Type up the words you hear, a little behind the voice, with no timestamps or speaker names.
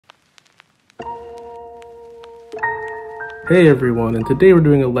Hey everyone, and today we're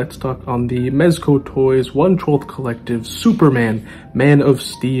doing a Let's Talk on the Mezco Toys 1/12 Collective Superman Man of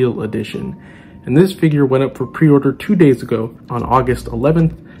Steel edition. And this figure went up for pre-order 2 days ago on August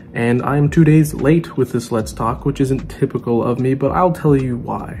 11th, and I'm 2 days late with this Let's Talk, which isn't typical of me, but I'll tell you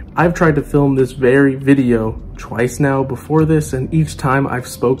why. I've tried to film this very video twice now before this, and each time I've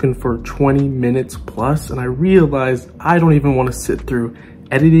spoken for 20 minutes plus, and I realized I don't even want to sit through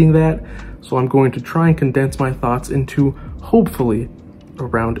editing that, so I'm going to try and condense my thoughts into hopefully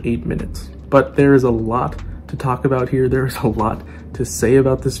around 8 minutes. But there is a lot to talk about here. There is a lot to say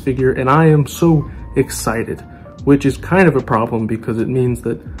about this figure, and I am so excited, which is kind of a problem because it means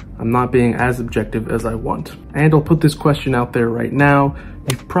that I'm not being as objective as I want. And I'll put this question out there right now.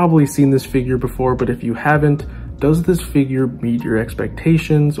 You've probably seen this figure before, but if you haven't, does this figure meet your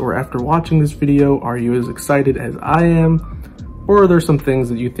expectations? Or after watching this video, are you as excited as I am? Or are there some things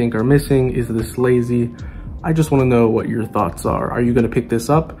that you think are missing? Is this lazy? I just want to know what your thoughts are. Are you going to pick this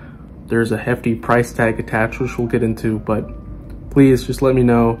up? There's a hefty price tag attached, which we'll get into, but please just let me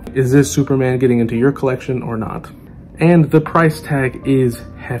know, is this Superman getting into your collection or not? And the price tag is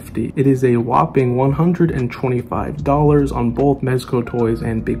hefty. It is a whopping $125 on both Mezco Toys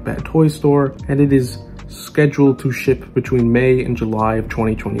and Big Bad Toy Store, and it is scheduled to ship between May and July of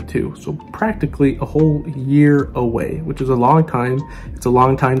 2022. So practically a whole year away, which is a long time. It's a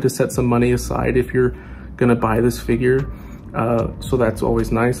long time to set some money aside if you're gonna buy this figure. So that's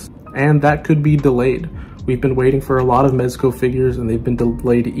always nice. And that could be delayed. We've been waiting for a lot of Mezco figures and they've been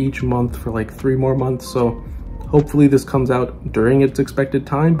delayed each month for like 3 more months. So hopefully this comes out during its expected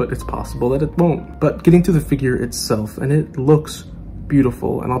time, but it's possible that it won't. But getting to the figure itself, and it looks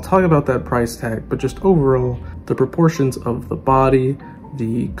beautiful, and I'll talk about that price tag, but just overall, the proportions of the body,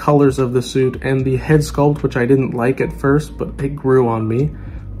 the colors of the suit, and the head sculpt, which I didn't like at first, but it grew on me,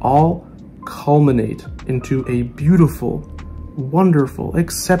 all culminate into a beautiful, wonderful,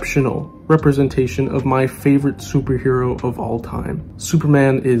 exceptional representation of my favorite superhero of all time.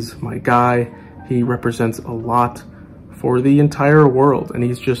 Superman is my guy. He represents a lot for the entire world, and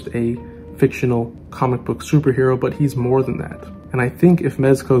he's just a fictional comic book superhero, but he's more than that. And I think if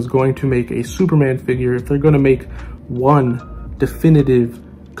Mezco is going to make a Superman figure, if they're going to make one definitive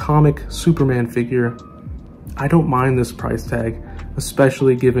comic Superman figure, I don't mind this price tag,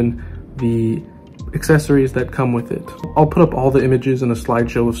 especially given the accessories that come with it. I'll put up all the images in a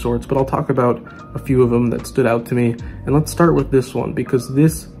slideshow of sorts, but I'll talk about a few of them that stood out to me. And let's start with this one, because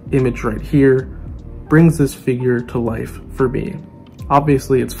this image right here brings this figure to life for me.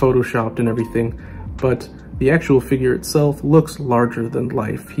 Obviously it's photoshopped and everything, but the actual figure itself looks larger than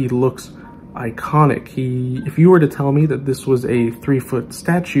life. He looks iconic. If you were to tell me that this was a 3-foot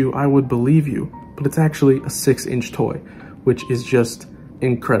statue, I would believe you, but it's actually a 6-inch toy, which is just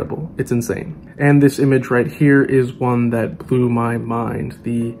incredible. It's insane. And this image right here is one that blew my mind.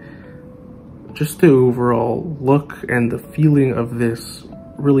 Just the overall look and the feeling of this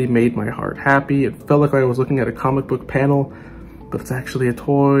really made my heart happy. It felt like I was looking at a comic book panel, but it's actually a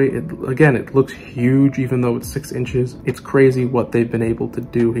toy. Again, it looks huge even though it's 6 inches. It's crazy what they've been able to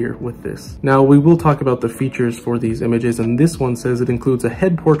do here with this. Now, we will talk about the features for these images, and this one says it includes a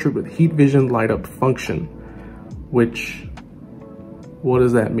head portrait with heat vision light up function, which, what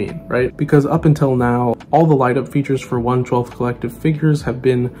does that mean, right? Because up until now, all the light up features for 1/12 Collective figures have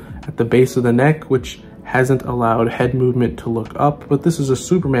been at the base of the neck, which hasn't allowed head movement to look up, but this is a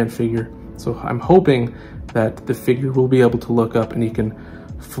Superman figure, so I'm hoping that the figure will be able to look up and he can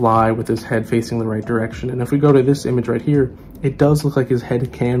fly with his head facing the right direction. And if we go to this image right here, it does look like his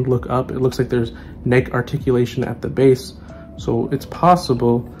head can look up. It looks like there's neck articulation at the base. So it's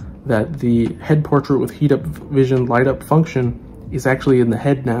possible that the head portrait with heat up vision light up function is actually in the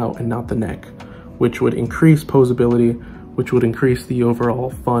head now and not the neck, which would increase posability, which would increase the overall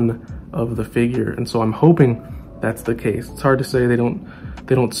fun of the figure. And so I'm hoping that's the case. It's hard to say, they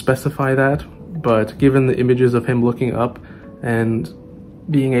don't specify that, but given the images of him looking up and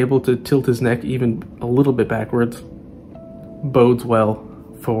being able to tilt his neck even a little bit backwards bodes well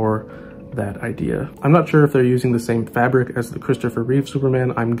for that idea. I'm not sure if they're using the same fabric as the Christopher Reeve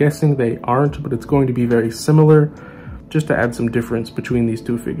Superman. I'm guessing they aren't, but it's going to be very similar, just to add some difference between these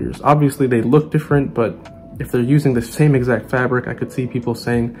two figures. Obviously they look different, but if they're using the same exact fabric, I could see people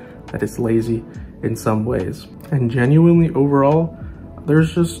saying that it's lazy in some ways. And genuinely overall,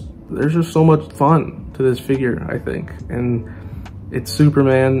 there's just so much fun to this figure, I think. And it's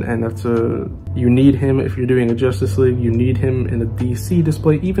Superman, and you need him if you're doing a Justice League, you need him in a DC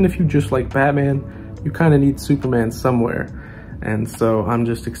display. Even if you just like Batman, you kind of need Superman somewhere. And so I'm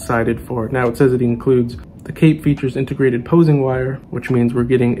just excited for it. Now it says it includes the cape features integrated posing wire, which means we're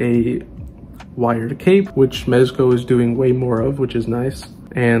getting a wired cape, which Mezco is doing way more of, which is nice.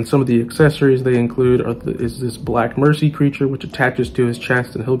 And some of the accessories they include is this Black Mercy creature, which attaches to his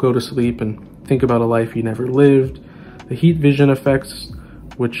chest and he'll go to sleep and think about a life he never lived. The heat vision effects,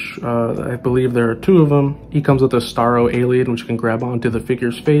 which I believe there are 2 of them. He comes with a Starro alien, which can grab onto the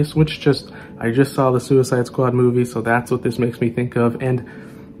figure's face, which I just saw the Suicide Squad movie, so that's what this makes me think of. And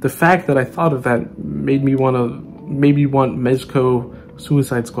the fact that I thought of that made me want Mezco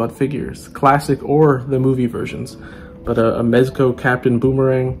Suicide Squad figures, classic or the movie versions. But a Mezco Captain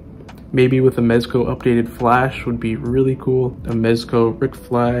Boomerang, maybe with a Mezco updated Flash, would be really cool. A Mezco Rick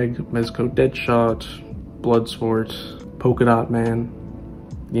Flag, Mezco Deadshot, Bloodsport, Polka Dot Man.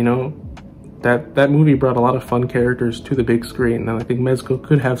 You know, that movie brought a lot of fun characters to the big screen, and I think Mezco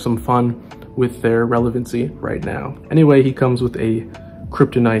could have some fun with their relevancy right now. Anyway, he comes with a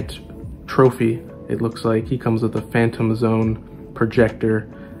Kryptonite trophy. It looks like he comes with a Phantom Zone projector.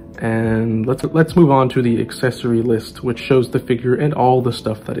 And let's move on to the accessory list, which shows the figure and all the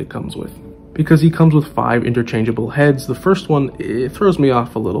stuff that it comes with. Because he comes with 5 interchangeable heads, the first one, it throws me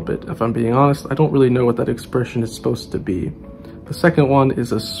off a little bit. If I'm being honest, I don't really know what that expression is supposed to be. The second one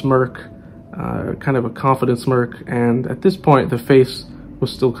is a smirk, kind of a confident smirk, and at this point the face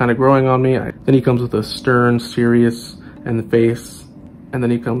was still kind of growing on me. Then he comes with a stern, serious face, and then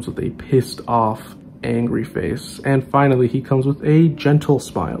he comes with a pissed off, angry face, and finally he comes with a gentle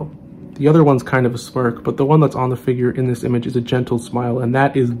smile. The other one's kind of a smirk, but the one that's on the figure in this image is a gentle smile, and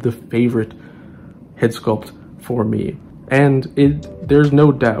that is the favorite head sculpt for me. And there's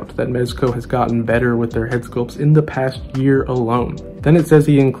no doubt that Mezco has gotten better with their head sculpts in the past year alone. Then it says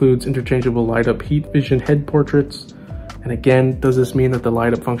he includes interchangeable light up heat vision head portraits. And again, does this mean that the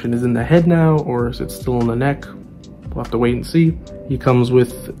light up function is in the head now, or is it still in the neck? We'll have to wait and see. He comes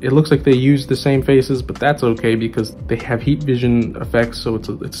with, it looks like they use the same faces, but that's okay because they have heat vision effects, so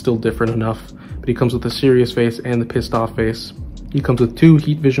it's still different enough. But he comes with the serious face and the pissed off face. He comes with 2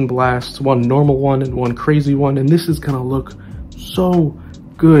 heat vision blasts, 1 normal one and 1 crazy one, and this is gonna look so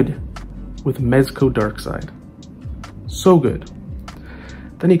good with Mezco Darkseid. So good.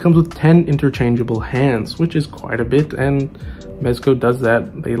 Then he comes with 10 interchangeable hands, which is quite a bit, and Mezco does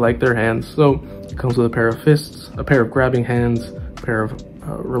that. They like their hands. So he comes with a pair of fists, a pair of grabbing hands, a pair of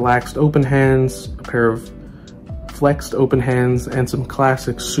relaxed open hands, a pair of flexed open hands, and some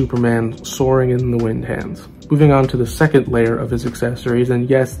classic Superman soaring in the wind hands. Moving on to the second layer of his accessories, and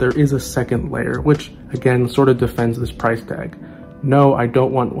yes, there is a second layer, which again sort of defends this price tag. No, I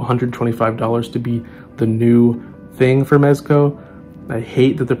don't want $125 to be the new thing for Mezco. I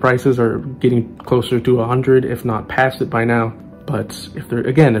hate that the prices are getting closer to 100, if not past it by now. But if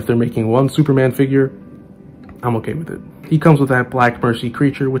they're making one Superman figure, I'm okay with it. He comes with that Black Mercy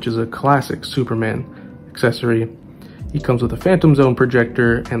creature, which is a classic Superman accessory. He comes with a Phantom Zone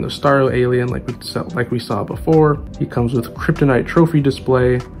projector and the Starro alien like we saw before. He comes with Kryptonite trophy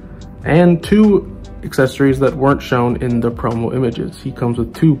display and 2 accessories that weren't shown in the promo images. He comes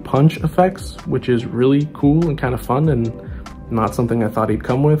with 2 punch effects, which is really cool and kind of fun and not something I thought he'd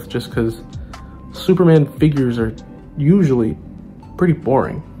come with, just because Superman figures are usually pretty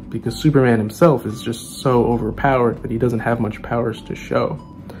boring because Superman himself is just so overpowered that he doesn't have much powers to show.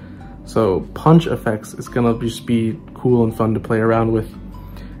 So punch effects is gonna just be cool and fun to play around with.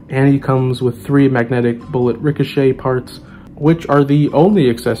 And he comes with 3 magnetic bullet ricochet parts, which are the only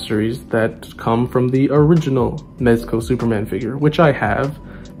accessories that come from the original Mezco Superman figure, which I have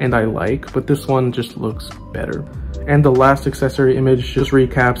and I like, but this one just looks better. And the last accessory image just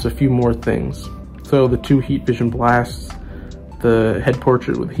recaps a few more things. So the 2 heat vision blasts, the head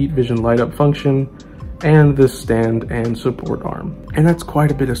portrait with heat vision light up function, and this stand and support arm. And that's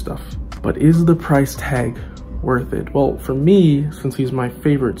quite a bit of stuff. But is the price tag worth it? Well, for me, since he's my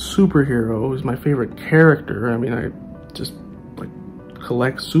favorite superhero, he's my favorite character, I mean, I just like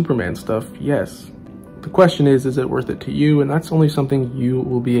collect Superman stuff, yes. The question is it worth it to you? And that's only something you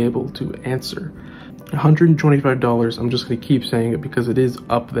will be able to answer. $125, I'm just gonna keep saying it because it is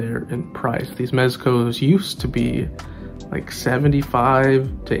up there in price. These Mezcos used to be like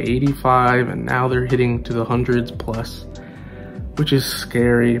 75 to 85, and now they're hitting to the hundreds plus, which is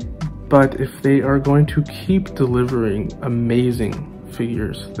scary. But if they are going to keep delivering amazing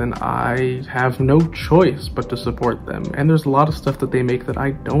figures, then I have no choice but to support them. And there's a lot of stuff that they make that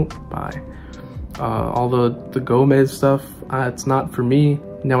I don't buy. All the Gomez stuff, it's not for me.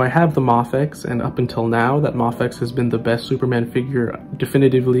 Now I have the Moth-X, and up until now, that Moth-X has been the best Superman figure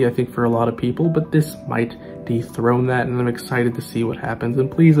definitively, I think, for a lot of people, but this might dethrone that, and I'm excited to see what happens.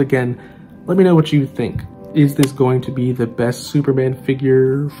 And please, again, let me know what you think. Is this going to be the best Superman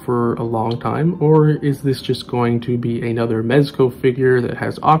figure for a long time, or is this just going to be another Mezco figure that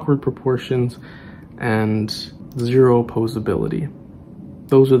has awkward proportions and zero posability?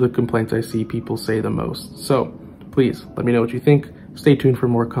 Those are the complaints I see people say the most. So please let me know what you think. Stay tuned for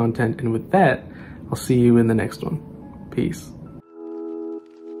more content, and with that, I'll see you in the next one. Peace.